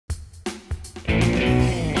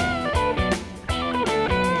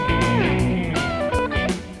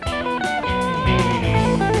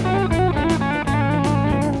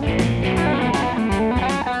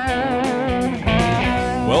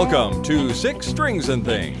Welcome to Six Strings and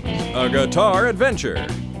Things, a guitar adventure.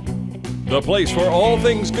 The place for all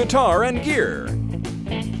things guitar and gear.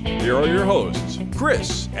 Here are your hosts,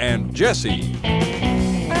 Chris and Jesse.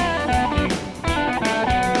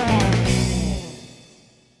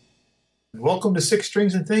 Welcome to Six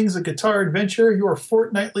Strings and Things, a guitar adventure, your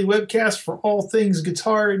fortnightly webcast for all things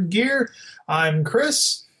guitar and gear. I'm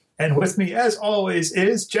Chris, and with me, as always,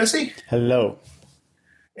 is Jesse. Hello.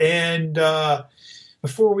 And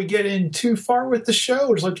before we get in too far with the show,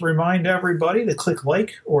 I'd just like to remind everybody to click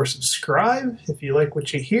like or subscribe. If you like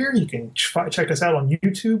what you hear, you can check us out on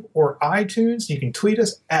YouTube or iTunes. You can tweet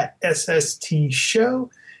us at SST Show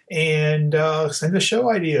and send us show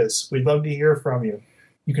ideas. We'd love to hear from you.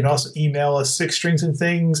 You can also email us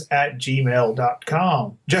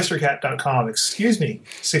sixstringsandthings@gmail.com. Jestercat.com, excuse me.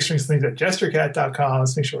 Sixstringsandthings@jestercat.com.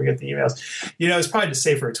 Let's make sure we get the emails. You know, it's probably just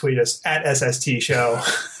safer to tweet us at SST Show.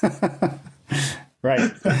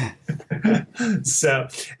 Right. So,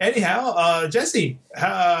 anyhow, Jesse,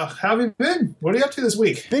 how have you been? What are you up to this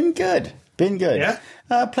week? Been good. Yeah?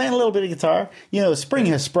 Playing a little bit of guitar. You know, spring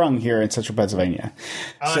has sprung here in central Pennsylvania.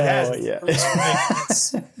 It has. Yeah.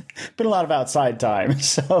 Been a lot of outside time.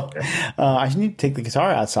 So I need to take the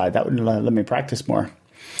guitar outside. That would let me practice more.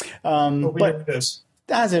 But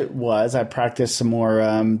as it was, I practiced some more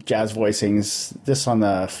jazz voicings. This on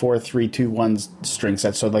the 4-3-2-1 string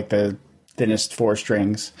set. So like the thinnest 4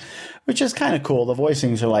 strings, which is kind of cool. The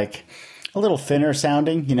voicings are like a little thinner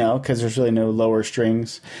sounding, you know, because there's really no lower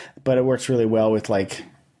strings, but it works really well with like,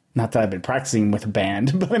 not that I've been practicing with a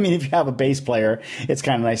band, but I mean, if you have a bass player, it's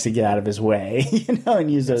kind of nice to get out of his way, you know, and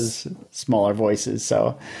use those smaller voices.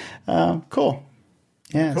 So, cool.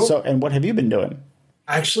 Yeah. Cool. So, and what have you been doing?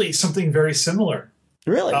 Actually, something very similar.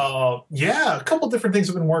 Really? Yeah, a couple different things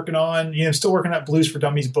I've been working on. You know, still working on Blues for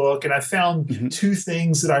Dummies book, and I found two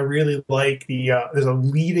things that I really like. There's a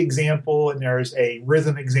lead example and there's a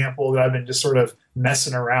rhythm example that I've been just sort of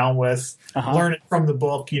messing around with, learning from the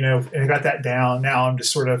book, you know, and I got that down. Now I'm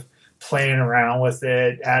just sort of playing around with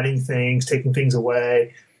it, adding things, taking things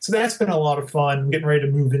away. So that's been a lot of fun. I'm getting ready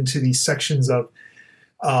to move into these sections of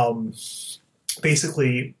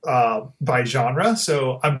basically by genre.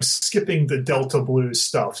 So I'm skipping the Delta blues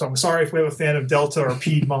stuff. So I'm sorry if we have a fan of Delta or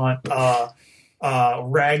Piedmont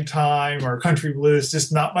ragtime or country blues.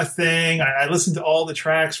 Just not my thing. I listen to all the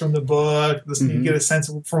tracks from the book, listen to get a sense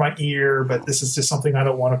for my ear, but this is just something I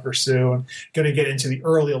don't want to pursue. I'm going to get into the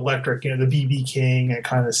early electric, you know, the B.B. King and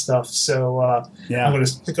kind of stuff. So I'm going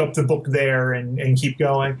to pick up the book there and keep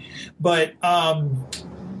going. But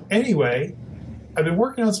anyway, I've been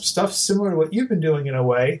working on some stuff similar to what you've been doing in a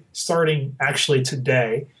way, starting actually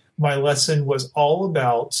today. My lesson was all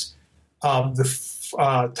about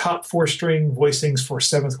the top 4-string voicings for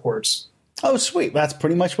 7th Chords. Oh, sweet. That's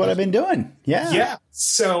pretty much what I've been doing. Yeah. Yeah.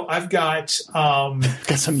 So I've got some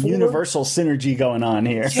universal synergy going on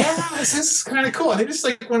here. Yeah, this is kind of cool. I think it's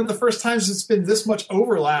like one of the first times it's been this much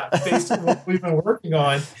overlap based on what we've been working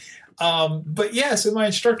on. But yeah, so my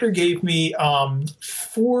instructor gave me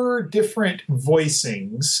 4 different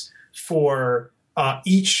voicings for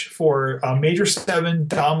each for major 7,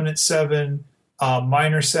 dominant 7,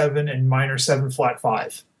 minor 7, and minor 7 flat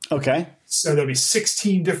 5. Okay. So there'll be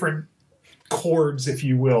 16 different chords, if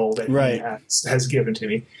you will, that he has given to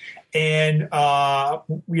me. And,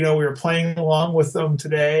 you know, we were playing along with them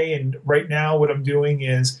today. And right now what I'm doing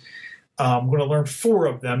is I'm going to learn 4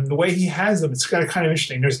 of them. The way he has them, it's kind of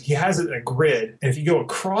interesting. He has it in a grid. And if you go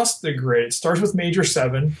across the grid, it starts with major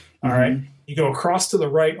 7. All right. You go across to the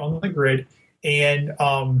right on the grid. And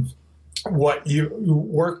what you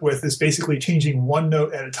work with is basically changing one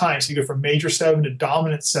note at a time. So you go from major 7 to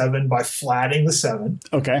dominant 7 by flatting the 7.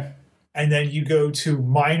 Okay. And then you go to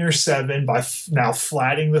minor 7 by now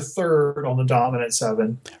flatting the 3rd on the dominant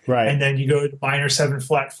 7. Right. And then you go to minor 7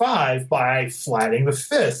 flat 5 by flatting the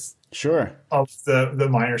 5th. Sure. Of the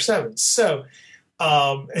minor 7. So,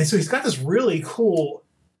 and so he's got this really cool,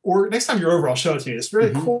 or next time you're over, I'll show it to you. This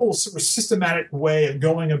really cool sort of systematic way of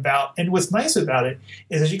going about. And what's nice about it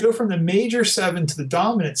is as you go from the major 7 to the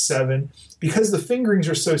dominant 7, because the fingerings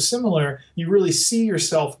are so similar, you really see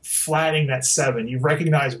yourself flatting that 7. You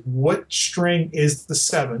recognize what string is the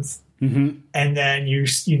 7th. And then you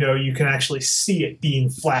can actually see it being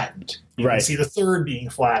flattened. You can see the 3rd being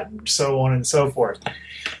flattened, so on and so forth.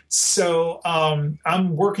 So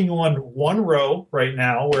I'm working on one row right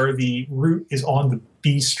now where the root is on the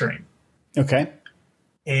B string. Okay.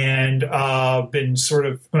 And been sort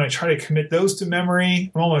of going to try to commit those to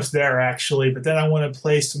memory. I'm almost there actually, but then I want to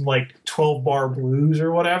play some like 12-bar blues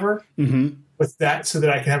or whatever. with that so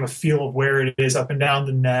that I can have a feel of where it is up and down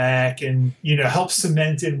the neck, and help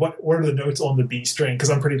cement in what are the notes on the B string,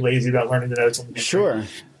 because I'm pretty lazy about learning the notes on the B string. Sure.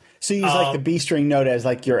 So you use like the B string note as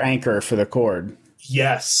like your anchor for the chord.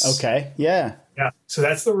 Yes. Okay. Yeah. Yeah. So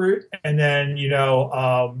that's the root, and then you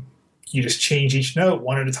just change each note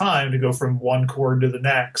one at a time to go from one chord to the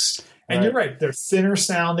next. And You're right; they're thinner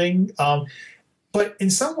sounding, but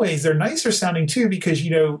in some ways they're nicer sounding too, because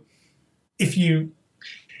if you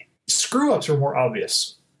screw ups are more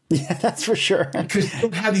obvious. Yeah, that's for sure. Because you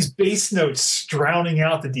don't have these bass notes drowning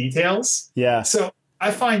out the details. Yeah. So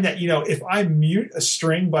I find that, if I mute a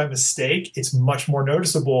string by mistake, it's much more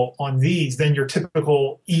noticeable on these than your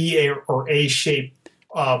typical E or A shaped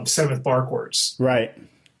 7th bar chords. Right.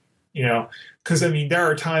 Because there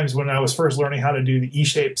are times when I was first learning how to do the E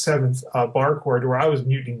shaped 7th bar chord where I was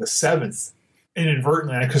muting the 7th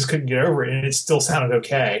inadvertently. I just couldn't get over it, and it still sounded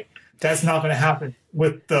okay. That's not going to happen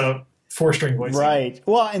with the 4-string voicing. Right.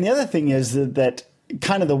 Well, and the other thing is that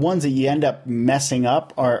kind of the ones that you end up messing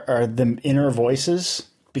up are the inner voices,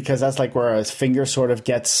 because that's like where a finger sort of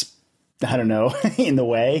gets, I don't know, in the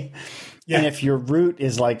way. Yeah. And if your root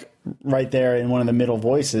is like right there in one of the middle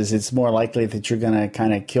voices, it's more likely that you're going to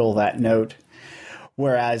kind of kill that note.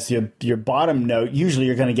 Whereas your bottom note, usually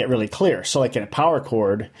you're going to get really clear. So like in a power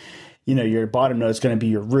chord, your bottom note is going to be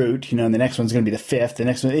your root, and the next one's going to be the 5th. The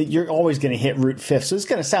next one, you're always going to hit root 5th. So it's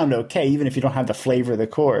going to sound okay, even if you don't have the flavor of the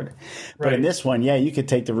chord. Right. But in this one, you could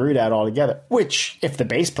take the root out altogether, which if the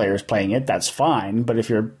bass player is playing it, that's fine. But if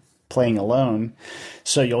you're playing alone,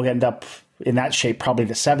 so you'll end up in that shape. Probably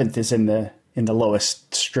the 7th is in the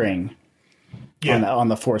lowest string on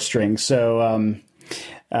the 4th string. So,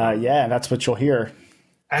 that's what you'll hear.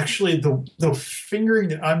 Actually, the fingering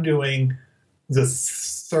that I'm doing, the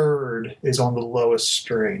 3rd is on the lowest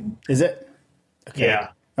string. Is it? Okay.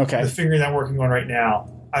 Yeah. Okay. The fingering that I'm working on right now,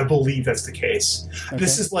 I believe that's the case. Okay.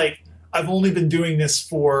 This is like, I've only been doing this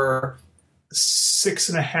for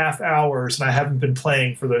 6.5 hours, and I haven't been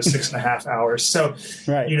playing for those 6.5 hours. So,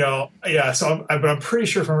 right. So but I'm pretty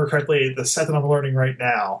sure, if I remember correctly, the set that I'm learning right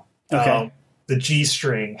now, the G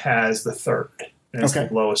string has the 3rd, and it's the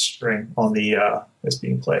lowest string on the that's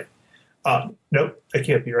being played. Nope, that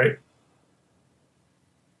can't be right.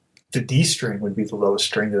 The D string would be the lowest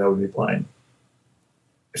string that I would be playing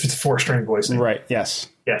if it's 4-string voicing. Right. Yes.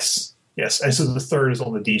 Yes. And so the 3rd is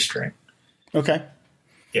on the D string. Okay.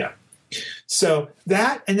 Yeah. So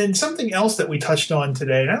that, and then something else that we touched on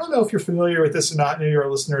today, and I don't know if you're familiar with this or not, maybe our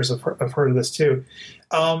listeners have heard of this too,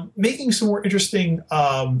 making some more interesting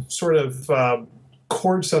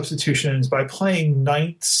chord substitutions by playing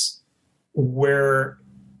ninths where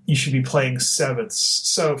you should be playing 7ths.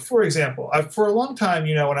 So, for example, for a long time,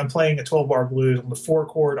 when I'm playing a 12-bar blues on the 4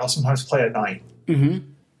 chord, I'll sometimes play a 9. Mm-hmm.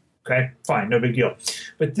 Okay, fine, no big deal.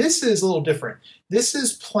 But this is a little different. This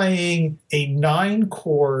is playing a 9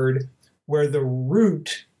 chord where the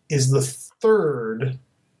root is the 3rd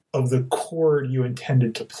of the chord you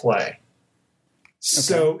intended to play. Okay.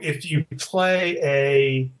 So if you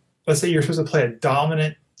play let's say you're supposed to play a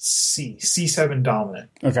dominant C7 dominant.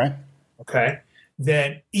 Okay.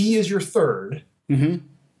 Then E is your 3rd. Mm-hmm.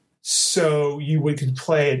 So you could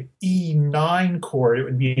play an E9 chord. It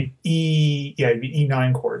would be an it'd be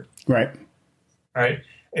E9 chord. Right. All right.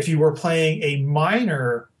 If you were playing a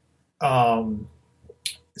minor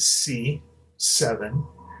C7,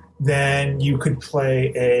 then you could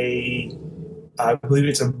play I believe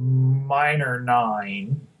it's a minor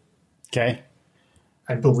 9. Okay.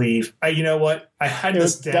 I believe. You know what? I had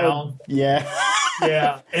this down. Yeah.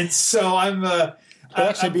 Yeah. And so I'm it'd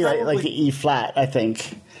actually be like an E flat, I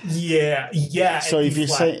think. Yeah. So if you're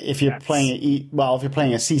playing if you're playing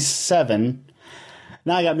a C7,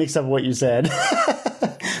 now I got mixed up with what you said.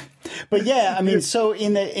 But so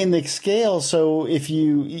in the scale, so if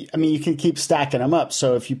you can keep stacking them up.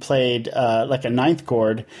 So if you played like a 9th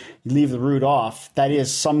chord, you leave the root off. That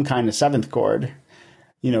is some kind of 7th chord,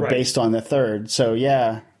 based on the 3rd. So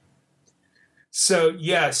yeah.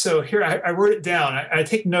 So here I wrote it down. I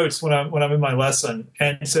take notes when I'm in my lesson,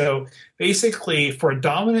 and so basically for a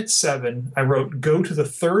dominant 7, I wrote go to the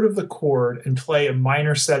 3rd of the chord and play a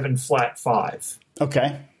minor 7 flat 5.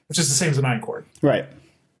 Okay, which is the same as a 9 chord. Right.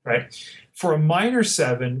 For a minor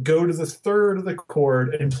 7, go to the 3rd of the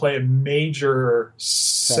chord and play a major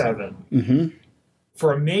 7. Mm-hmm.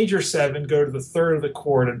 For a major 7, go to the 3rd of the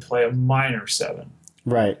chord and play a minor 7.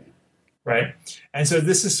 Right. And so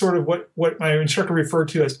this is sort of what my instructor referred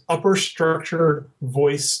to as upper structured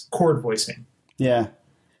chord voicing. Yeah.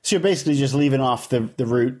 So you're basically just leaving off the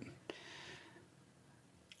root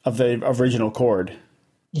of the original chord.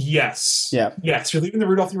 Yes. Yeah. Yes, you're leaving the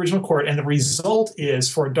root off the original chord, and the result is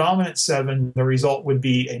for a dominant 7, the result would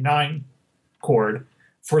be a 9 chord.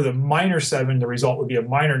 For the minor 7, the result would be a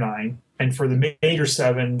minor 9, and for the major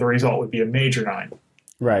 7, the result would be a major 9.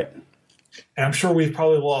 Right. And I'm sure we've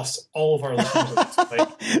probably lost all of our listeners at this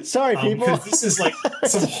point. Sorry, people. Because this is like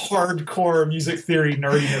some hardcore music theory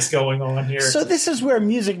nerdiness going on here. So this is where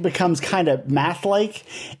music becomes kind of math-like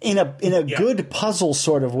in a good puzzle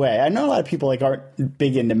sort of way. I know a lot of people like aren't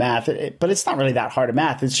big into math, but it's not really that hard of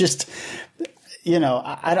math. It's just, I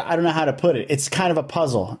don't know how to put it. It's kind of a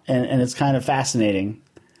puzzle, and it's kind of fascinating.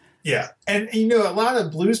 Yeah. And, a lot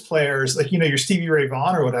of blues players, like, your Stevie Ray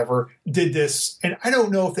Vaughan or whatever, did this. And I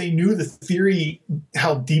don't know if they knew the theory,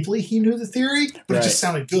 how deeply he knew the theory, but it just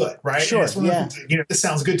sounded good, right? Sure, yeah. This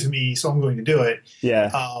sounds good to me, so I'm going to do it.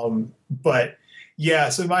 Yeah. But, yeah,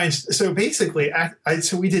 so basically,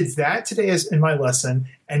 so we did that today as in my lesson,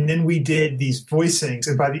 and then we did these voicings.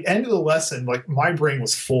 And by the end of the lesson, like, my brain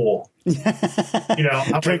was full.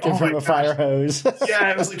 I'm drinking from a fire hose. Yeah,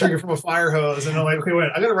 it was like drinking from a fire hose, and I'm like, okay, wait,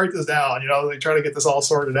 I got to write this down. Like try to get this all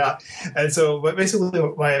sorted out. And so, but basically,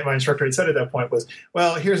 what my instructor had said at that point was,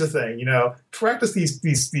 well, here's the thing, practice these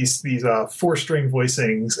 4-string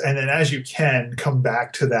voicings, and then as you can, come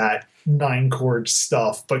back to that 9-chord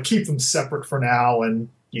stuff, but keep them separate for now, and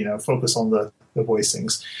focus on the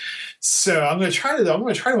voicings. So I'm going to try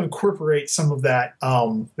to incorporate some of that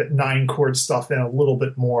 9-chord stuff in a little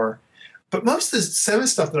bit more. But most of the 7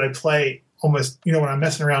 stuff that I play almost, when I'm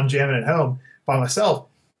messing around jamming at home by myself,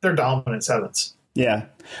 they're dominant 7s. Yeah.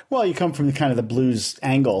 Well, you come from the kind of the blues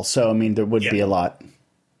angle, so, there would be a lot.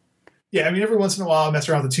 Yeah, every once in a while I mess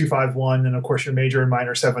around with the 2-5-1, and of course your major and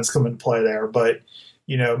minor 7s come into play there. But,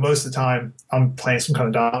 most of the time I'm playing some kind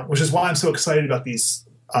of dominant, which is why I'm so excited about these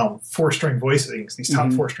 4-string voicings, these top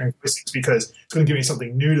 4-string voicings, because it's going to give me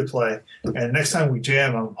something new to play. And next time we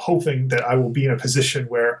jam, I'm hoping that I will be in a position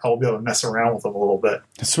where I will be able to mess around with them a little bit.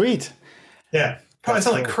 Sweet. Yeah. Probably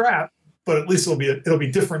sound like crap, but at least it'll be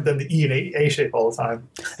different than the E and A shape all the time.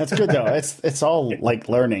 That's good though. It's all like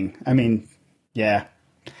learning. Yeah.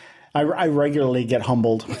 I regularly get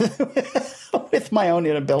humbled with my own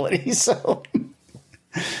inability. So.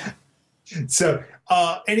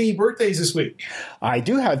 Any birthdays this week? I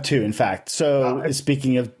do have 2, in fact. So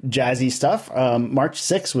speaking of jazzy stuff, March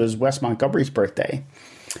 6th was Wes Montgomery's birthday.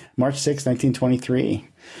 March 6th, 1923.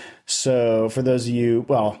 So for those of you,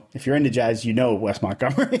 if you're into jazz, Wes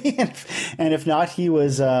Montgomery. And if not, he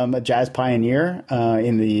was a jazz pioneer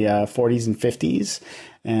in the 40s and 50s.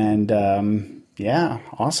 And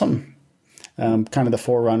awesome. Kind of the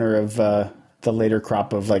forerunner of the later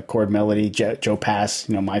crop of like chord melody, Joe Pass,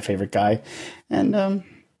 my favorite guy. And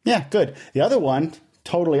good. The other one,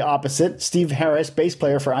 totally opposite, Steve Harris, bass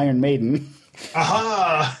player for Iron Maiden.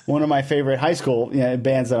 Aha! One of my favorite high school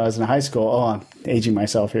bands that I was in high school. Oh, I'm dating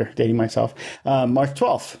myself. March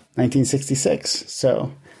 12th, 1966.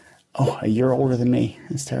 So, a year older than me.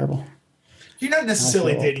 That's terrible. You're not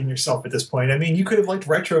necessarily dating yourself at this point. You could have liked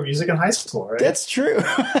retro music in high school, right? That's true.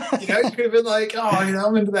 You could have been like,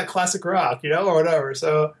 I'm into that classic rock, or whatever.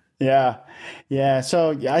 So yeah.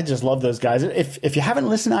 So I just love those guys. If you haven't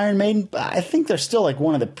listened to Iron Maiden, I think they're still like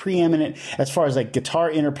one of the preeminent as far as like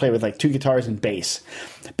guitar interplay with like 2 guitars and bass.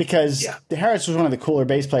 Because Harris was one of the cooler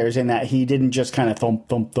bass players in that he didn't just kind of thump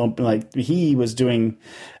thump thump, like he was doing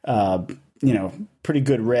pretty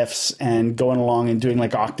good riffs and going along and doing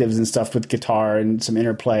like octaves and stuff with guitar and some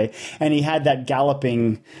interplay. And he had that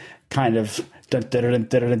galloping kind of,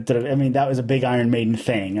 that was a big Iron Maiden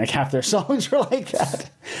thing. Like half their songs were like that.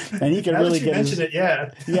 And he could really get it,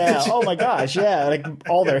 yeah. Yeah. Oh my gosh. Yeah. Like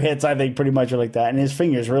all their hits, I think pretty much are like that. And his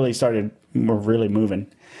fingers were really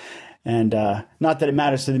moving. And not that it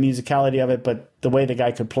matters to the musicality of it, but the way the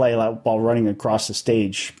guy could play while running across the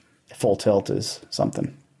stage full tilt is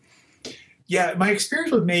something. Yeah, my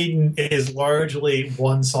experience with Maiden is largely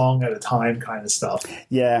one song at a time kind of stuff.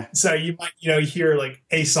 Yeah. So you might, hear like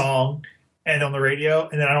a song and on the radio,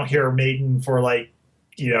 and then I don't hear Maiden for like,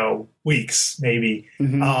 weeks maybe.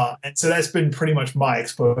 Mm-hmm. And so that's been pretty much my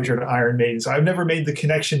exposure to Iron Maiden. So I've never made the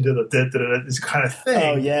connection to this kind of thing.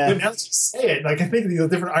 Oh, yeah. But now that you say it, like I think the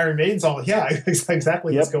different Iron Maiden songs,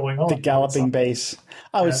 exactly what's going on. The galloping bass.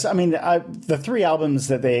 The 3 albums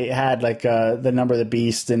that they had, like The Number of the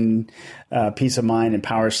Beast and Peace of Mind and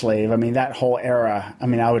Power Slave, that whole era,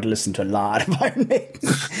 I would listen to a lot of Iron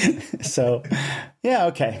Maiden. So, yeah,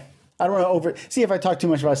 okay. I don't want to see if I talk too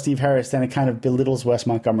much about Steve Harris, then it kind of belittles Wes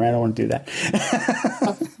Montgomery. I don't want to do that.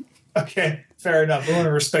 Okay, fair enough. We want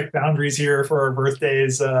to respect boundaries here for our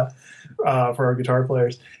birthdays. for our guitar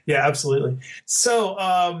players. Yeah, absolutely. So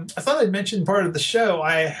I thought I'd mention part of the show.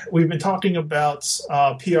 We've been talking about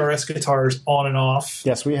PRS guitars on and off.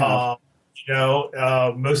 Yes, we have.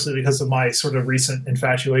 Mostly because of my sort of recent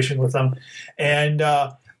infatuation with them. And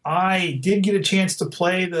I did get a chance to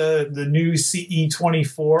play the new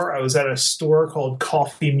CE24. I was at a store called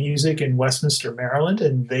Coffee Music in Westminster, Maryland,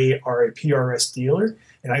 and they are a PRS dealer.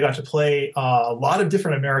 And I got to play a lot of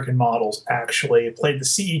different American models, actually. I played the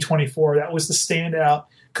CE24. That was the standout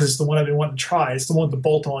because it's the one I've been wanting to try. It's the one with the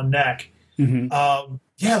bolt-on neck. Mm-hmm.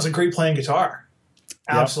 It was a great playing guitar.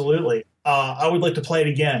 Yep. Absolutely. I would like to play it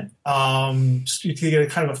again, just to get a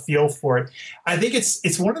kind of a feel for it. I think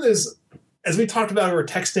it's one of those, as we talked about over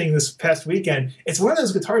texting this past weekend, it's one of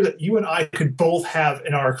those guitars that you and I could both have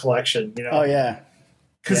in our collection. Oh yeah,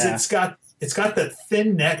 because it's got that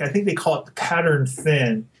thin neck. I think they call it the pattern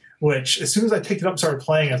thin. Which, as soon as I picked it up and started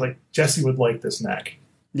playing, I was like, Jesse would like this neck.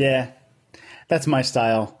 Yeah. That's my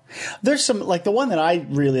style. There's some, like the one that I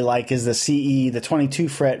really like is the CE, the 22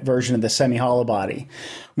 fret version of the semi-hollow body,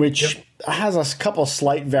 which has a couple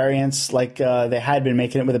slight variants. Like they had been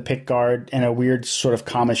making it with a pick guard and a weird sort of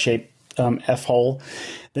comma shaped F hole.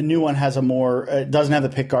 The new one has doesn't have the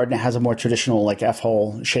pick guard and it has a more traditional like F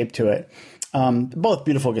hole shape to it. Both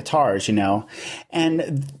beautiful guitars,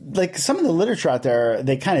 and like some of the literature out there,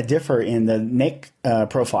 they kind of differ in the neck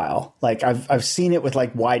profile. Like I've seen it with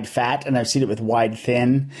like wide fat and I've seen it with wide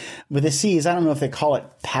thin. With the C's, I don't know if they call it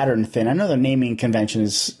pattern thin. I know the naming convention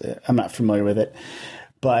is, I'm not familiar with it,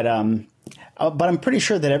 but I'm pretty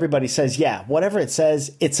sure that everybody says, yeah, whatever it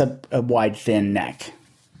says, it's a wide thin neck.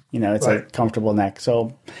 It's a comfortable neck.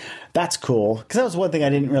 So that's cool. Because that was one thing I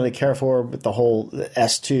didn't really care for with the whole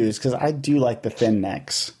S2s, because I do like the thin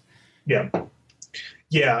necks. Yeah.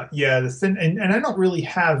 The thin, and I don't really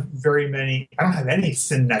have very many. I don't have any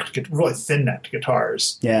really thin necked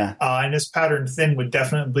guitars. Yeah. And this pattern thin would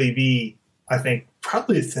definitely be, I think,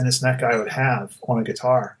 probably the thinnest neck I would have on a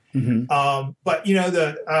guitar. Mm-hmm. But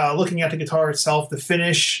looking at the guitar itself, the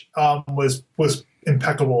finish was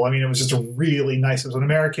impeccable. I mean, it was just a really nice. It was an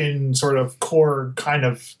American sort of core kind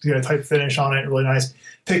of type finish on it. Really nice.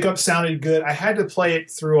 Pickup sounded good. I had to play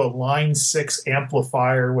it through a Line 6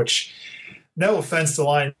 amplifier, which, no offense to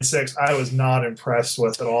Line 6, I was not impressed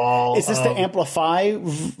with at all. Is this the Amplify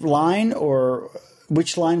line, or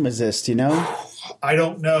which line was this? Do you know? I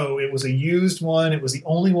don't know. It was a used one. It was the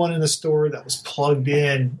only one in the store that was plugged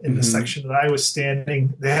in the section that I was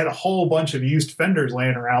standing. They had a whole bunch of used Fenders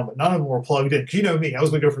laying around, but none of them were plugged in. You know me. I was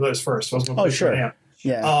going to go for those first. So I was going to sure. Amp.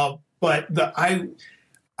 Yeah. But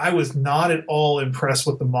I was not at all impressed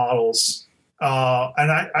with the models.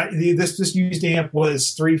 And this used amp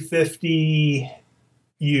was $350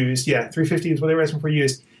 used. Yeah, $350 is what they were asking for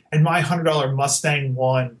used. And my $100 Mustang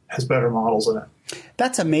One has better models in it.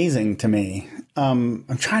 That's amazing to me. I'm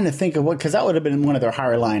trying to think of because that would have been one of their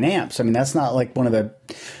higher line amps. I mean, that's not like one of the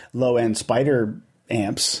low end Spider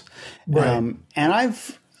amps. Right. And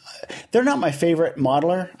they're not my favorite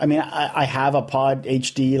modeler. I mean, I have a Pod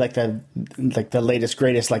HD, like the latest,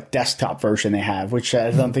 greatest, like desktop version they have, which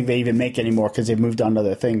I don't think they even make anymore because they've moved on to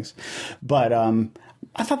other things. But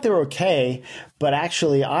I thought they were okay, but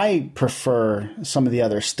actually I prefer some of the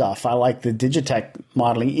other stuff. I like the Digitech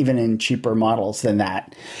modeling, even in cheaper models than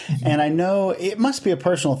that. Mm-hmm. And I know it must be a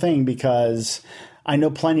personal thing because I know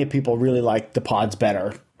plenty of people really like the Pods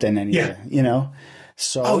better than any other,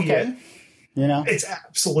 So, it's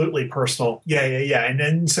absolutely personal. Yeah.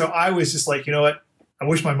 And so I was just like, you know what? I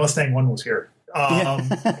wish my Mustang One was here.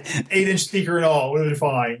 8-inch speaker and all would have been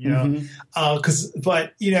fine, and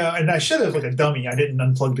I should have, like a dummy, I didn't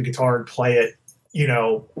unplug the guitar and play it,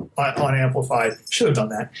 on amplified. Should have done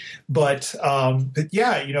that. But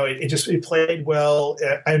it played well.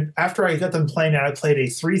 After I got them playing it, I played a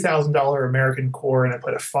 $3,000 American core and I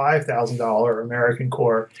played a $5,000 American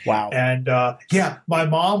core. Wow. And my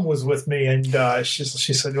mom was with me and she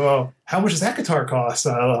said, well, how much does that guitar cost?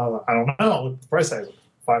 I don't know. The price tag.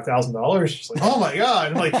 $5,000. She's like, oh my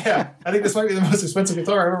god! I'm like, yeah, I think this might be the most expensive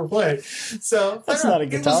guitar I've ever played. So that's not a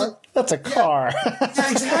guitar. That's a car.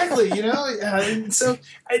 Yeah, exactly. And so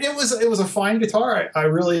it was a fine guitar. I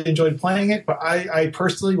really enjoyed playing it, but I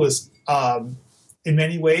personally was in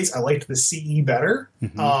many ways I liked the CE better.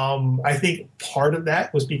 Mm-hmm. I think part of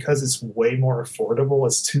that was because it's way more affordable.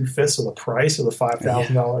 It's 2/5 of the price of the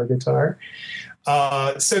 $5,000 guitar.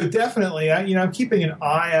 So definitely, I'm keeping an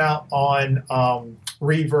eye out on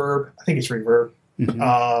Reverb. I think it's Reverb.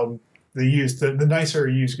 Mm-hmm. The nicer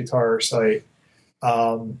used guitar site,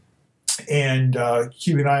 and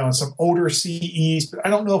keeping an eye on some older CEs. But I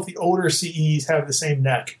don't know if the older CEs have the same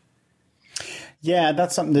neck. Yeah,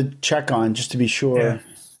 that's something to check on just to be sure.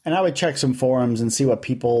 And I would check some forums and see what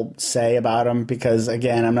people say about them because,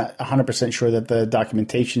 again, I'm not 100% sure that the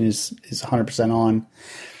documentation is 100% on.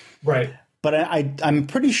 Right. But I'm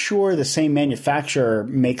pretty sure the same manufacturer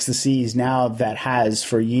makes the CEs now that has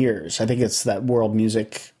for years. I think it's that World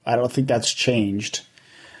Music. I don't think that's changed.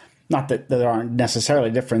 Not that there aren't necessarily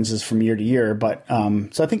differences from year to year, but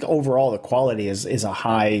so I think overall the quality is a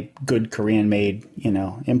high, good Korean-made,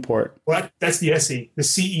 import. Well, that's the SE. The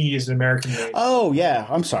CE is an American-made. Oh yeah,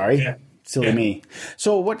 I'm sorry. Yeah. Silly me.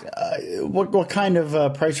 So what kind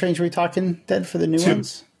of price range are we talking then for the new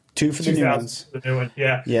ones? 2 for the new ones. The new one,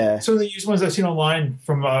 yeah. Yeah. Some of the used ones I've seen online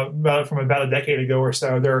from about a decade ago or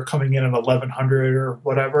so, they're coming in at 1,100 or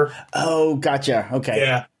whatever. Oh, gotcha. Okay.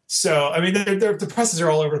 Yeah. So I mean, the prices are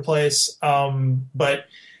all over the place, but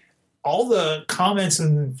all the comments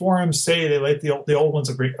and forums say they like the old ones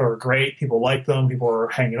are great. People like them. People are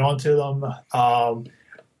hanging on to them.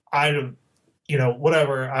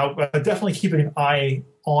 Whatever. I'll definitely keep an eye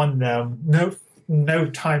on them. No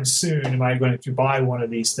time soon am I going to buy one of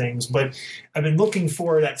these things, but I've been looking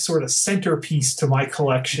for that sort of centerpiece to my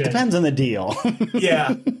collection. Depends on the deal.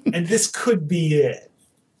 Yeah, and this could be it.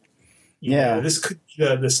 This could be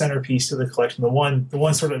the centerpiece to the collection. The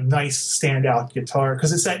one sort of nice standout guitar,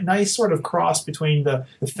 because it's that nice sort of cross between the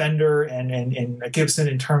Fender and a Gibson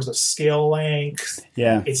in terms of scale length.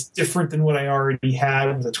 Yeah, it's different than what I already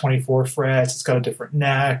had with the 24 frets. It's got a different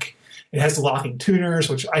neck. It has the locking tuners,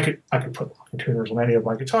 which I could put locking tuners on any of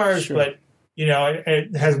my guitars, sure. But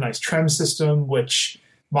it has a nice trem system, which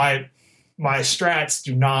my Strats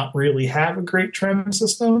do not really have a great trem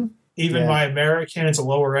system. Even my American, it's a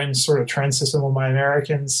lower end sort of trem system on my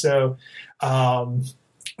American. So, it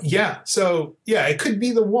could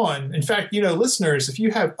be the one. In fact, listeners, if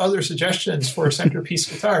you have other suggestions for a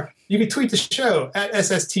centerpiece guitar, you can tweet the show at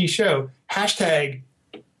SST Show #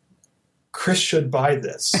 Chris should buy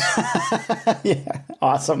this. Yeah,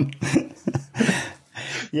 awesome.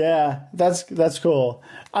 Yeah, that's cool.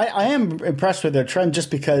 I am impressed with their trend just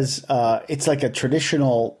because it's like a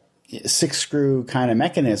traditional 6-screw kind of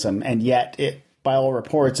mechanism, and yet by all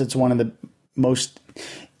reports, it's one of the most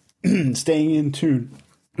staying in tune.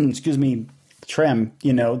 Trem.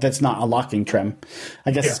 That's not a locking trem.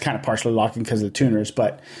 I guess it's kind of partially locking because of the tuners,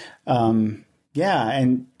 but. Yeah,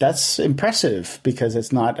 and that's impressive because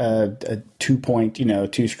it's not a 2-point,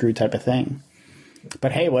 2-screw type of thing.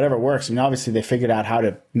 But hey, whatever works. I mean, obviously they figured out how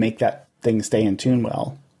to make that thing stay in tune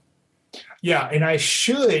well. Yeah, and I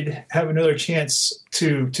should have another chance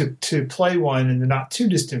to play one in the not too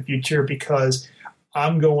distant future because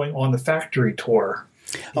I'm going on the factory tour.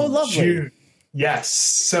 Oh, lovely. June. Yes.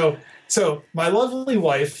 So my lovely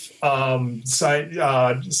wife decided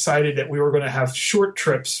that we were going to have short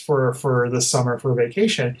trips for the summer for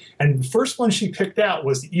vacation. And the first one she picked out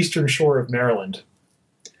was the Eastern Shore of Maryland,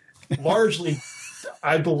 largely,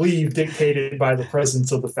 I believe, dictated by the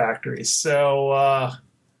presence of the factories. So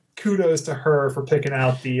kudos to her for picking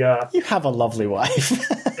out the... You have a lovely wife.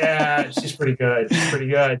 Yeah, she's pretty good.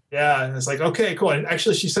 Yeah, and it's like, okay, cool. And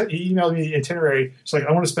actually, she emailed me the itinerary. She's like,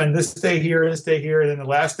 I want to spend this day here, and then the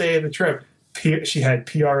last day of the trip, she had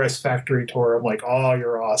PRS factory tour. I'm like, oh,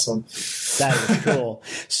 you're awesome. That is cool.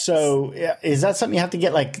 So is that something you have to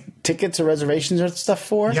get like tickets or reservations or stuff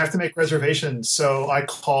for? You have to make reservations. So I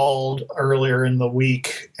called earlier in the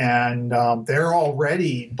week, and they're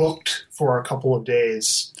already booked for a couple of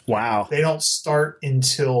days. Wow. They don't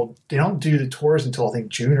do the tours until I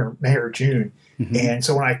think May or June. Mm-hmm. And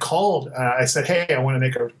so when I called, I said, hey, I want to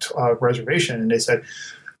make a reservation. And they said,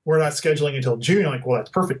 we're not scheduling until June. I'm like, well, that's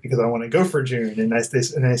perfect because I want to go for June. And they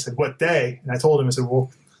said, what day? And I told them, I said,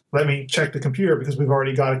 well, let me check the computer because we've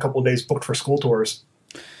already got a couple of days booked for school tours.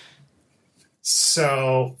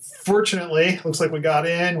 So fortunately, looks like we got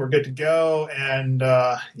in. We're good to go. And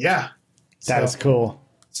That is cool.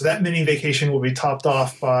 So that mini vacation will be topped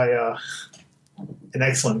off by an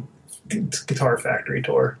excellent guitar factory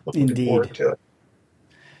tour. Looking forward to it.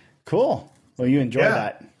 Cool. Well, you enjoy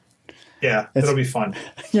that. Yeah, it'll be fun.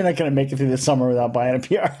 You're not going to make it through the summer without buying a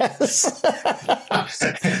PRS.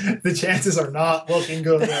 The chances are not looking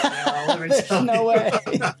good right now. Let me tell no you. way.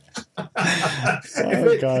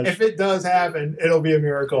 If it does happen, it'll be a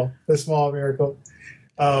miracle, a small miracle.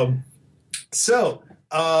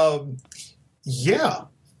 Yeah.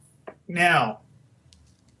 Now,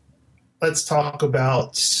 let's talk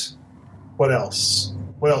about what else.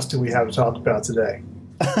 What else do we have to talk about today?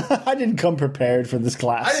 I didn't come prepared for this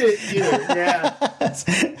class. I didn't either, yeah.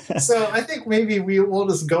 So I think maybe we'll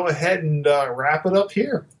just go ahead and wrap it up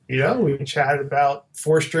here. We chatted about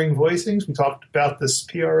 4-string voicings. We talked about this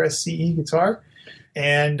PRS CE guitar.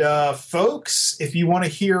 And folks, if you want to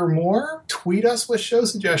hear more, tweet us with show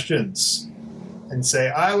suggestions and say,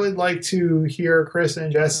 I would like to hear Chris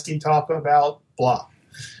and Jesse talk about blah.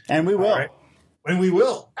 And we will. And we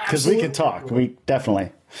will. Because we can talk. We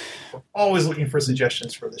definitely. We're always looking for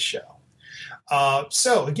suggestions for the show.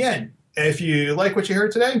 So, again, if you like what you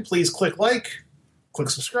heard today, please click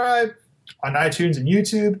subscribe on iTunes and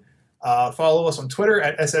YouTube. Follow us on Twitter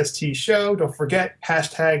at SST Show. Don't forget,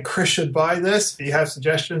 hashtag Chris should buy this if you have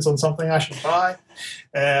suggestions on something I should buy.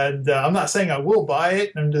 And I'm not saying I will buy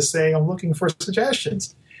it. I'm just saying I'm looking for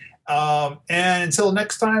suggestions. And until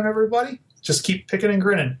next time, everybody, just keep picking and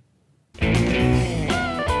grinning.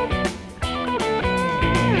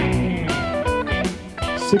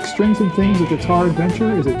 Six Strings and Things, a Guitar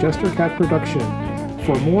Adventure is a Jester Cat production.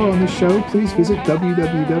 For more on this show, please visit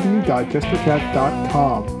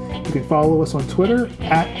www.jestercat.com. You can follow us on Twitter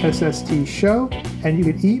at SST Show, and you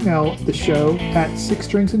can email the show at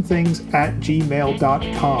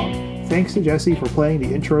sixstringsandthings@gmail.com. Thanks to Jesse for playing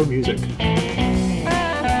the intro music.